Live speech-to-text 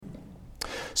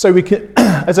So we can,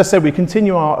 as I said, we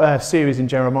continue our series in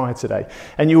Jeremiah today.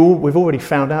 And we've already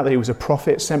found out that he was a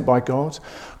prophet sent by God,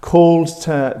 called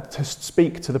to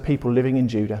speak to the people living in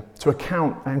Judah, to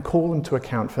account and call them to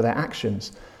account for their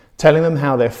actions, telling them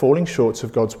how they're falling short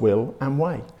of God's will and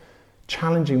way,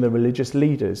 challenging the religious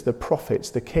leaders, the prophets,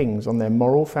 the kings on their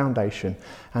moral foundation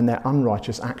and their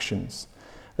unrighteous actions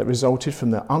that resulted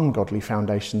from the ungodly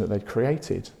foundation that they'd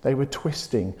created. They were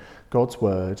twisting God's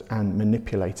word and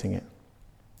manipulating it.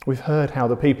 We've heard how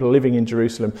the people living in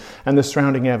Jerusalem and the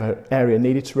surrounding area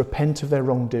needed to repent of their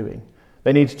wrongdoing.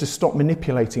 They needed to stop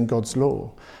manipulating God's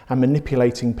law and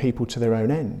manipulating people to their own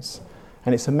ends.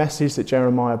 And it's a message that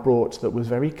Jeremiah brought that was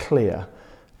very clear: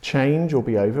 change or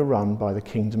be overrun by the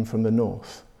kingdom from the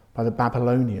north, by the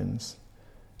Babylonians.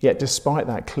 Yet despite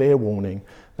that clear warning,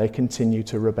 they continue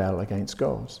to rebel against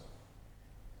God.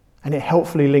 And it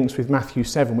helpfully links with Matthew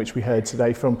 7, which we heard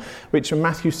today, which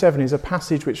Matthew 7 is a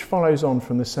passage which follows on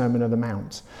from the Sermon on the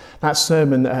Mount. That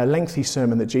sermon, a lengthy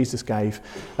sermon that Jesus gave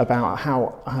about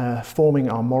how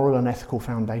forming our moral and ethical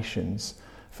foundations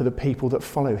for the people that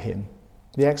follow him,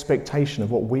 the expectation of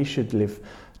what we should live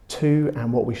to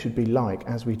and what we should be like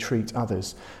as we treat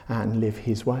others and live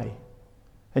his way.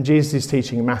 And Jesus'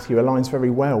 teaching in Matthew aligns very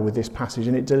well with this passage,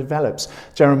 and it develops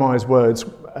Jeremiah's words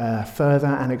further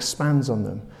and expands on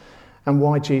them, and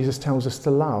why Jesus tells us to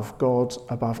love God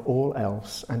above all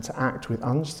else and to act with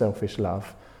unselfish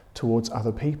love towards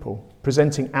other people,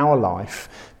 presenting our life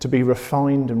to be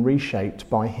refined and reshaped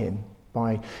by him,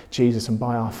 by Jesus and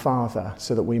by our Father,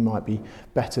 so that we might be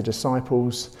better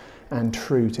disciples and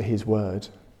true to his word.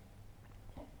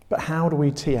 But how do we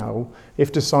tell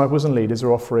if disciples and leaders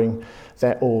are offering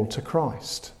their all to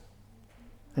Christ?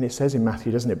 And it says in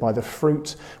Matthew, doesn't it, by the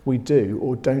fruit we do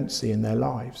or don't see in their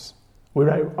lives.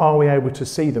 Are we able to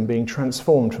see them being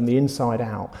transformed from the inside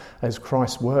out as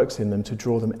Christ works in them to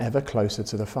draw them ever closer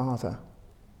to the Father?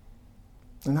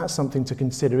 And that's something to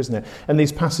consider, isn't it? And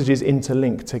these passages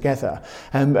interlink together.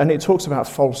 And it talks about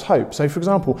false hope. So, for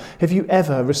example, have you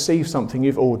ever received something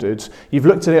you've ordered? You've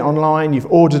looked at it online, you've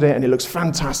ordered it, and it looks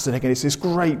fantastic. And it's this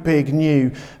great big new,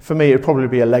 for me, it would probably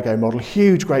be a Lego model,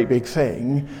 huge, great big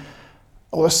thing.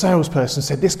 Or the salesperson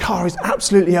said, this car is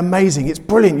absolutely amazing. It's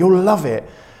brilliant. You'll love it.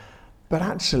 But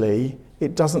actually,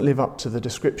 it doesn't live up to the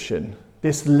description.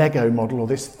 This Lego model or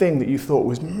this thing that you thought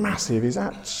was massive is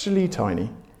actually tiny.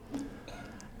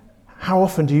 How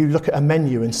often do you look at a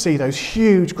menu and see those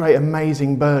huge, great,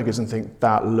 amazing burgers and think,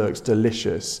 that looks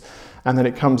delicious, and then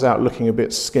it comes out looking a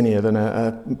bit skinnier than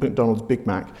a McDonald's Big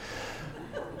Mac?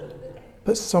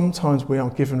 But sometimes we are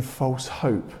given false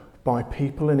hope by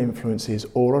people and influences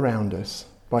all around us,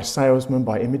 by salesmen,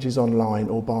 by images online,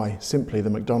 or by simply the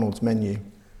McDonald's menu.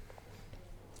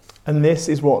 And this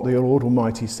is what the Lord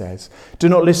Almighty says. Do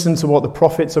not listen to what the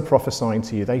prophets are prophesying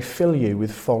to you. They fill you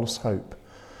with false hope.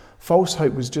 False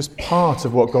hope was just part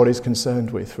of what God is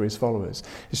concerned with for his followers.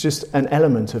 It's just an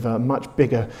element of a much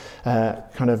bigger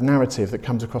kind of narrative that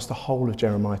comes across the whole of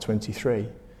Jeremiah 23,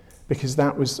 because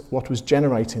that was what was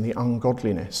generating the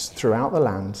ungodliness throughout the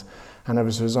land, and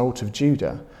as a result of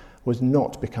Judah, was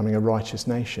not becoming a righteous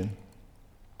nation.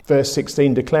 Verse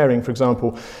 16 declaring, for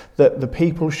example, that the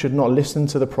people should not listen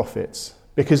to the prophets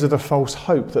because of the false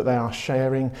hope that they are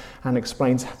sharing, and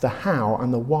explains the how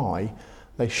and the why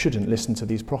they shouldn't listen to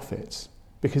these prophets,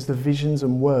 because the visions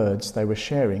and words they were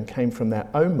sharing came from their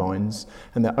own minds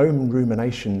and their own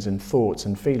ruminations and thoughts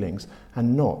and feelings,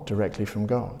 and not directly from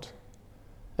God.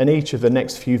 And each of the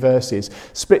next few verses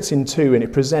splits in two, and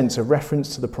it presents a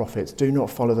reference to the prophets. Do not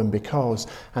follow them because,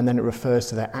 and then it refers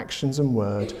to their actions and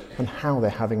word and how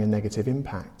they're having a negative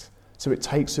impact. So it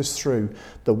takes us through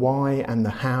the why and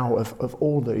the how of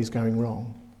all that is going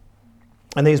wrong.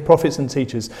 And these prophets and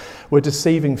teachers were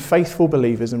deceiving faithful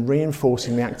believers and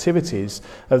reinforcing the activities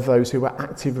of those who were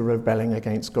actively rebelling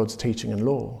against God's teaching and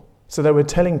law. So they were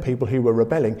telling people who were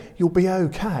rebelling, you'll be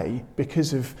okay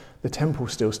because of the temple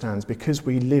still stands, because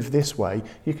we live this way,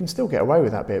 you can still get away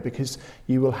with that bit because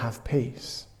you will have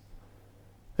peace.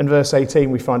 In verse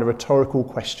 18, we find a rhetorical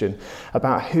question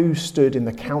about who stood in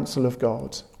the counsel of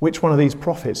God. Which one of these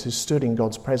prophets has stood in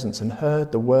God's presence and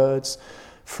heard the words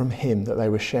from him that they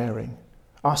were sharing?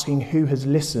 Asking who has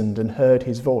listened and heard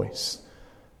his voice.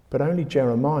 But only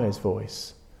Jeremiah's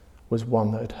voice was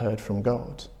one that had heard from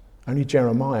God. Only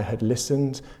Jeremiah had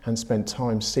listened and spent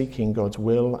time seeking God's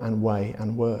will and way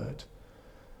and word.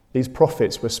 These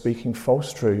prophets were speaking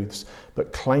false truths,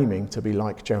 but claiming to be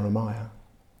like Jeremiah.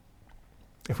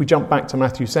 If we jump back to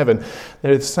Matthew 7,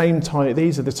 they're the same type.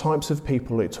 These are the types of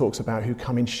people it talks about who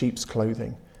come in sheep's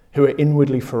clothing, who are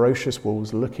inwardly ferocious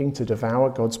wolves looking to devour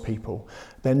God's people.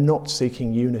 They're not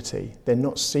seeking unity. They're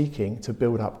not seeking to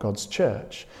build up God's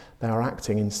church. They are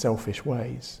acting in selfish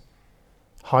ways,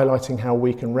 highlighting how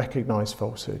we can recognise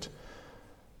falsehood.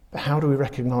 But how do we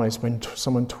recognise when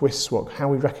someone twists how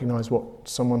we recognise what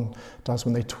someone does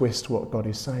when they twist what God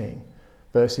is saying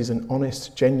versus an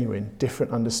honest, genuine,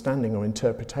 different understanding or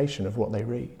interpretation of what they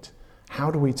read?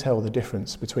 How do we tell the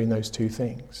difference between those two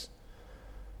things?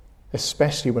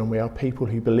 Especially when we are people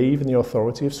who believe in the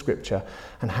authority of Scripture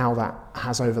and how that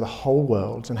has over the whole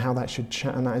world, and how that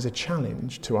and that is a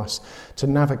challenge to us to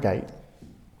navigate.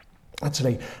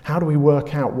 Actually, how do we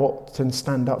work out what can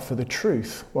stand up for the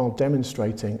truth while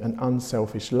demonstrating an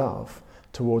unselfish love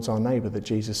towards our neighbour that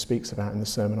Jesus speaks about in the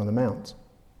Sermon on the Mount?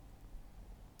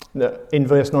 In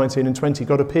verse 19 and 20,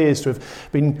 God appears to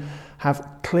have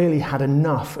clearly had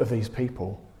enough of these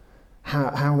people,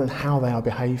 how they are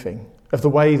behaving, of the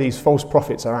way these false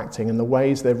prophets are acting and the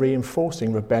ways they're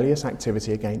reinforcing rebellious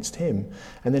activity against him.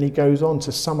 And then he goes on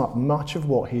to sum up much of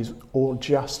what he's all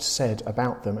just said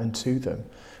about them and to them,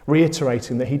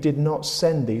 reiterating that he did not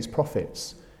send these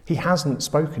prophets. He hasn't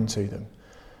spoken to them,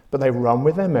 but they run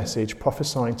with their message,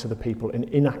 prophesying to the people in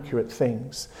inaccurate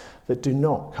things that do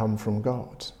not come from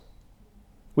God.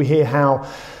 We hear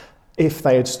how if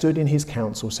they had stood in his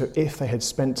counsel, so if they had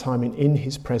spent time in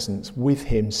his presence with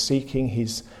him, seeking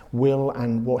his will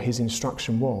and what his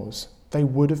instruction was, they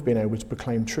would have been able to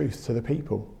proclaim truth to the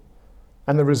people.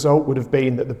 And the result would have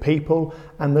been that the people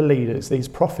and the leaders, these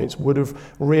prophets, would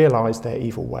have realised their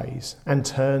evil ways and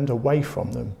turned away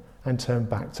from them and turned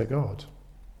back to God.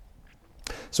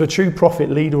 So a true prophet,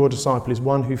 leader or disciple is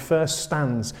one who first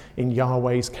stands in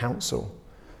Yahweh's counsel,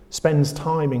 spends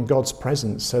time in God's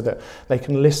presence so that they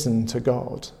can listen to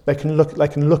God. They can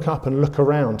look up and look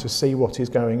around to see what is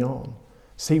going on,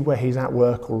 see where he's at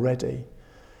work already.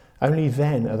 Only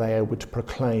then are they able to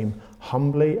proclaim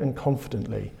humbly and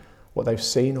confidently what they've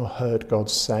seen or heard God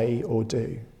say or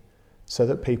do, so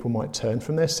that people might turn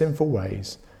from their sinful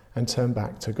ways and turn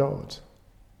back to God.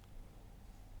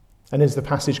 And as the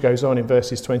passage goes on in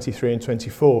verses 23 and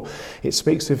 24, it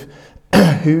speaks of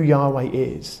who Yahweh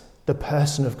is, the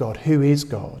person of God, who is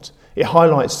God. It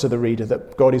highlights to the reader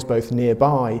that God is both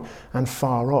nearby and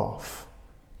far off,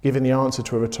 giving the answer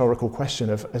to a rhetorical question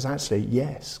as actually,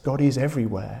 yes, God is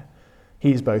everywhere.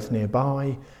 He is both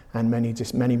nearby and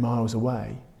many miles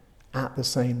away at the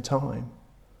same time.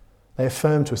 They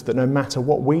affirm to us that no matter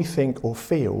what we think or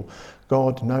feel,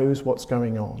 God knows what's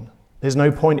going on. There's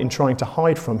no point in trying to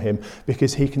hide from him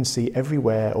because he can see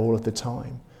everywhere all of the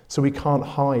time. So we can't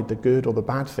hide the good or the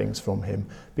bad things from him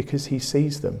because he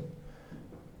sees them.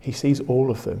 He sees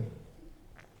all of them.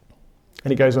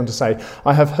 And he goes on to say,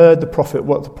 I have heard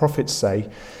what the prophets say.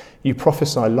 You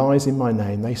prophesy lies in my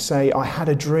name. They say, I had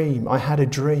a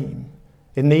dream.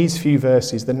 In these few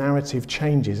verses, the narrative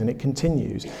changes and it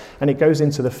continues. And it goes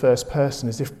into the first person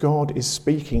as if God is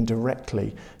speaking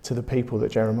directly to the people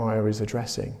that Jeremiah is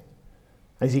addressing.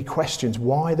 As he questions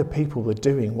why the people are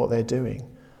doing what they're doing,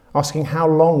 asking how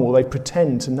long will they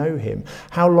pretend to know him?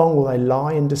 How long will they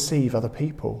lie and deceive other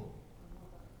people?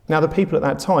 Now, the people at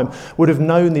that time would have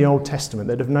known the Old Testament.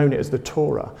 They'd have known it as the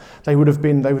Torah. They would have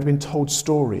been told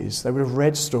stories. They would have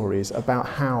read stories about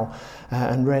how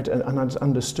and read and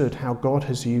understood how God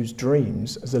has used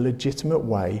dreams as a legitimate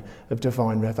way of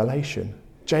divine revelation.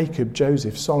 Jacob,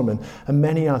 Joseph, Solomon, and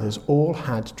many others all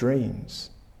had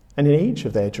dreams. And in each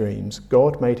of their dreams,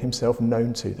 God made himself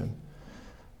known to them.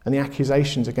 And the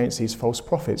accusations against these false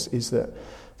prophets is that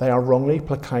they are wrongly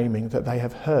proclaiming that they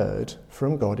have heard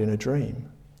from God in a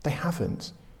dream. They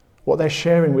haven't. What they're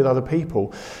sharing with other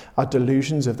people are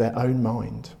delusions of their own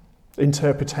mind,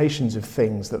 interpretations of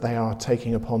things that they are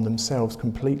taking upon themselves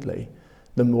completely,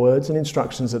 the words and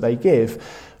instructions that they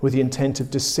give with the intent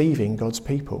of deceiving God's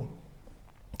people.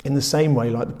 In the same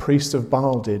way like the priests of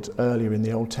Baal did earlier in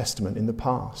the Old Testament in the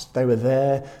past. They were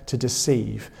there to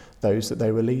deceive those that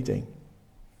they were leading.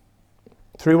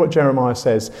 Through what Jeremiah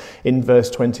says in verse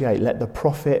 28, let the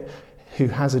prophet who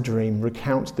has a dream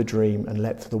recount the dream, and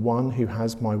let the one who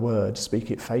has my word speak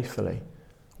it faithfully.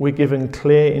 We're given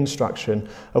clear instruction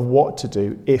of what to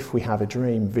do if we have a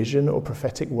dream, vision, or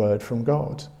prophetic word from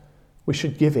God. We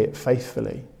should give it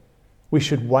faithfully. We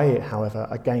should weigh it, however,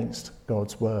 against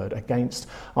God's word, against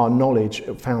our knowledge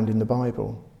found in the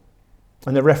Bible.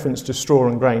 And the reference to straw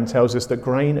and grain tells us that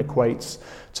grain equates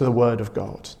to the word of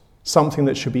God, something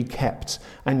that should be kept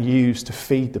and used to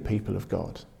feed the people of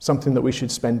God, something that we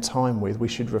should spend time with, we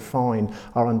should refine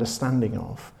our understanding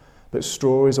of. But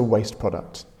straw is a waste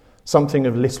product, something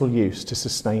of little use to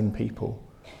sustain people.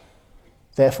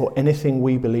 Therefore, anything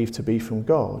we believe to be from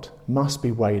God must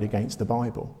be weighed against the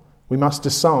Bible. We must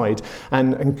decide,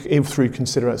 and through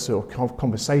considerate sort of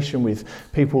conversation with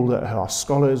people that are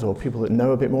scholars or people that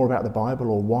know a bit more about the Bible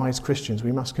or wise Christians,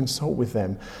 we must consult with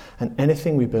them. And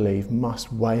anything we believe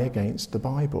must weigh against the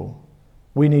Bible.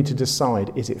 We need to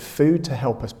decide, is it food to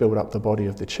help us build up the body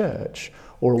of the church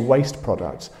or a waste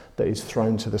product that is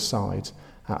thrown to the side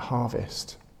at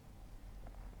harvest?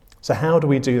 So how do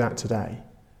we do that today?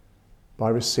 By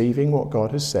receiving what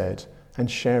God has said and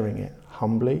sharing it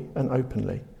humbly and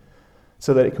openly,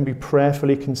 so that it can be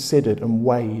prayerfully considered and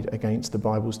weighed against the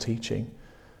Bible's teaching.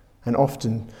 And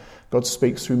often, God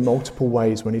speaks through multiple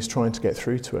ways when he's trying to get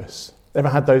through to us. Ever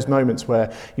had those moments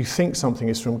where you think something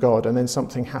is from God and then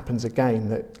something happens again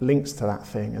that links to that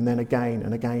thing, and then again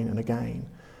and again and again?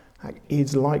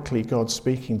 It's likely God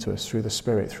speaking to us through the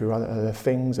Spirit, through other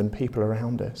things and people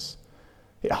around us.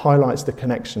 It highlights the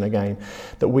connection again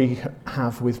that we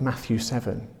have with Matthew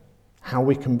 7. How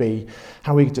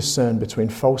we discern between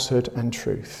falsehood and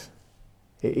truth.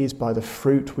 It is by the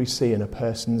fruit we see in a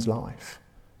person's life,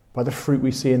 by the fruit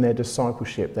we see in their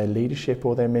discipleship, their leadership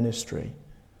or their ministry.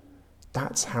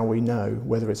 That's how we know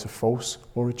whether it's a false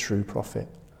or a true prophet,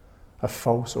 a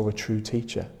false or a true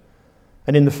teacher.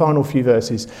 And in the final few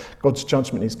verses, God's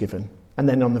judgment is given. And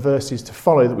then on the verses to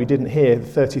follow that we didn't hear,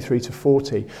 33 to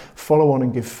 40, follow on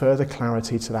and give further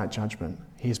clarity to that judgment.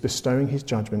 He is bestowing his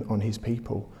judgment on his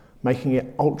people, making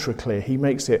it ultra clear. He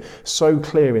makes it so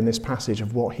clear in this passage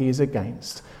of what he is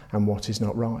against and what is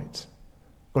not right.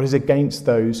 God is against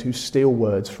those who steal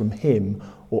words from him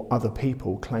or other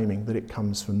people, claiming that it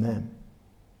comes from them.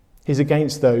 He's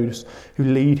against those who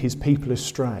lead his people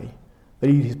astray, they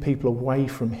lead his people away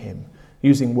from him,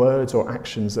 using words or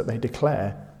actions that they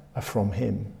declare are from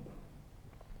him.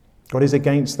 God is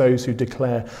against those who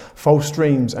declare false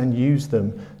dreams and use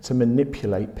them to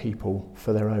manipulate people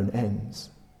for their own ends.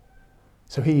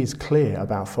 So he is clear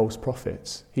about false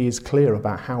prophets. He is clear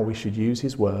about how we should use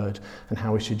his word and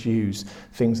how we should use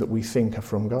things that we think are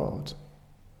from God.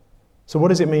 So what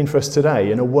does it mean for us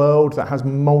today in a world that has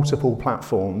multiple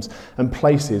platforms and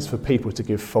places for people to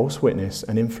give false witness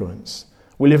and influence?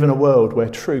 We live in a world where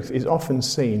truth is often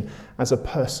seen as a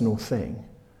personal thing.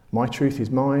 My truth is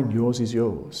mine, yours is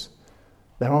yours.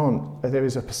 There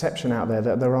is a perception out there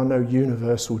that there are no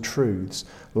universal truths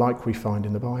like we find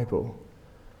in the Bible.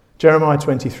 Jeremiah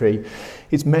 23,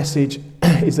 its message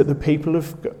is that the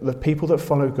people that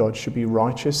follow God should be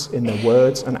righteous in their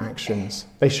words and actions.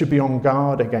 They should be on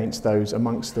guard against those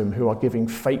amongst them who are giving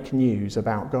fake news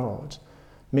about God,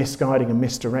 misguiding and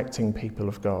misdirecting people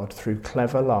of God through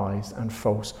clever lies and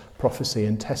false prophecy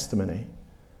and testimony.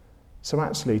 So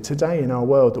actually, today in our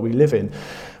world that we live in,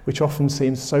 which often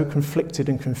seems so conflicted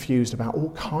and confused about all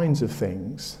kinds of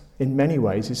things, in many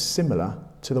ways is similar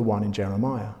to the one in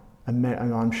Jeremiah. And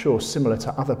I'm sure similar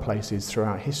to other places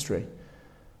throughout history.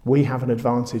 We have an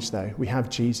advantage though. We have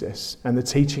Jesus and the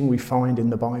teaching we find in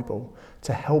the Bible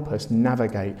to help us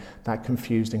navigate that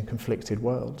confused and conflicted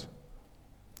world.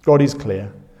 God is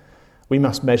clear. We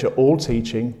must measure all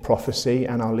teaching, prophecy,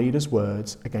 and our leaders'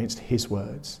 words against his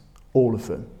words. All of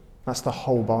them. That's the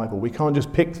whole Bible. We can't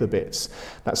just pick the bits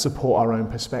that support our own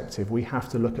perspective. We have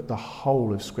to look at the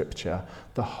whole of Scripture,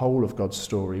 the whole of God's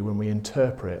story when we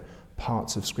interpret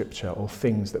parts of Scripture or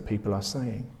things that people are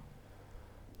saying.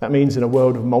 That means in a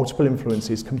world of multiple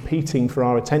influences competing for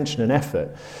our attention and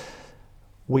effort,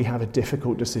 we have a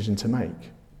difficult decision to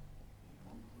make.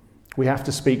 We have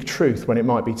to speak truth when it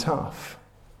might be tough.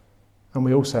 And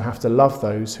we also have to love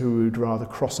those who would rather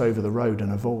cross over the road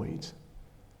and avoid.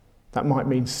 That might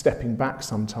mean stepping back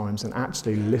sometimes and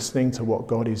actually listening to what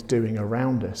God is doing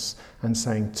around us and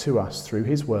saying to us through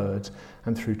his word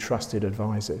and through trusted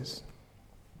advisors.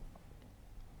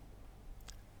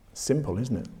 Simple,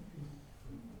 isn't it?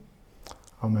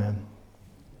 Amen.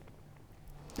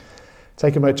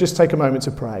 Just take a moment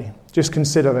to pray. Just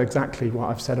consider exactly what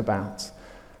I've said about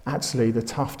actually the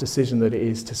tough decision that it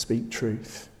is to speak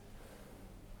truth,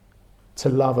 to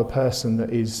love a person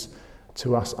that is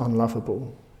to us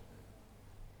unlovable.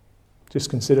 Just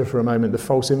consider for a moment the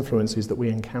false influences that we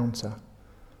encounter.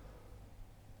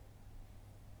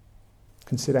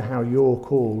 Consider how you're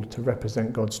called to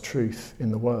represent God's truth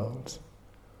in the world.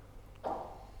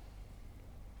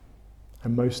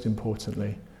 And most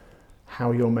importantly,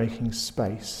 how you're making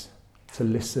space to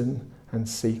listen and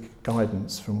seek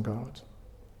guidance from God.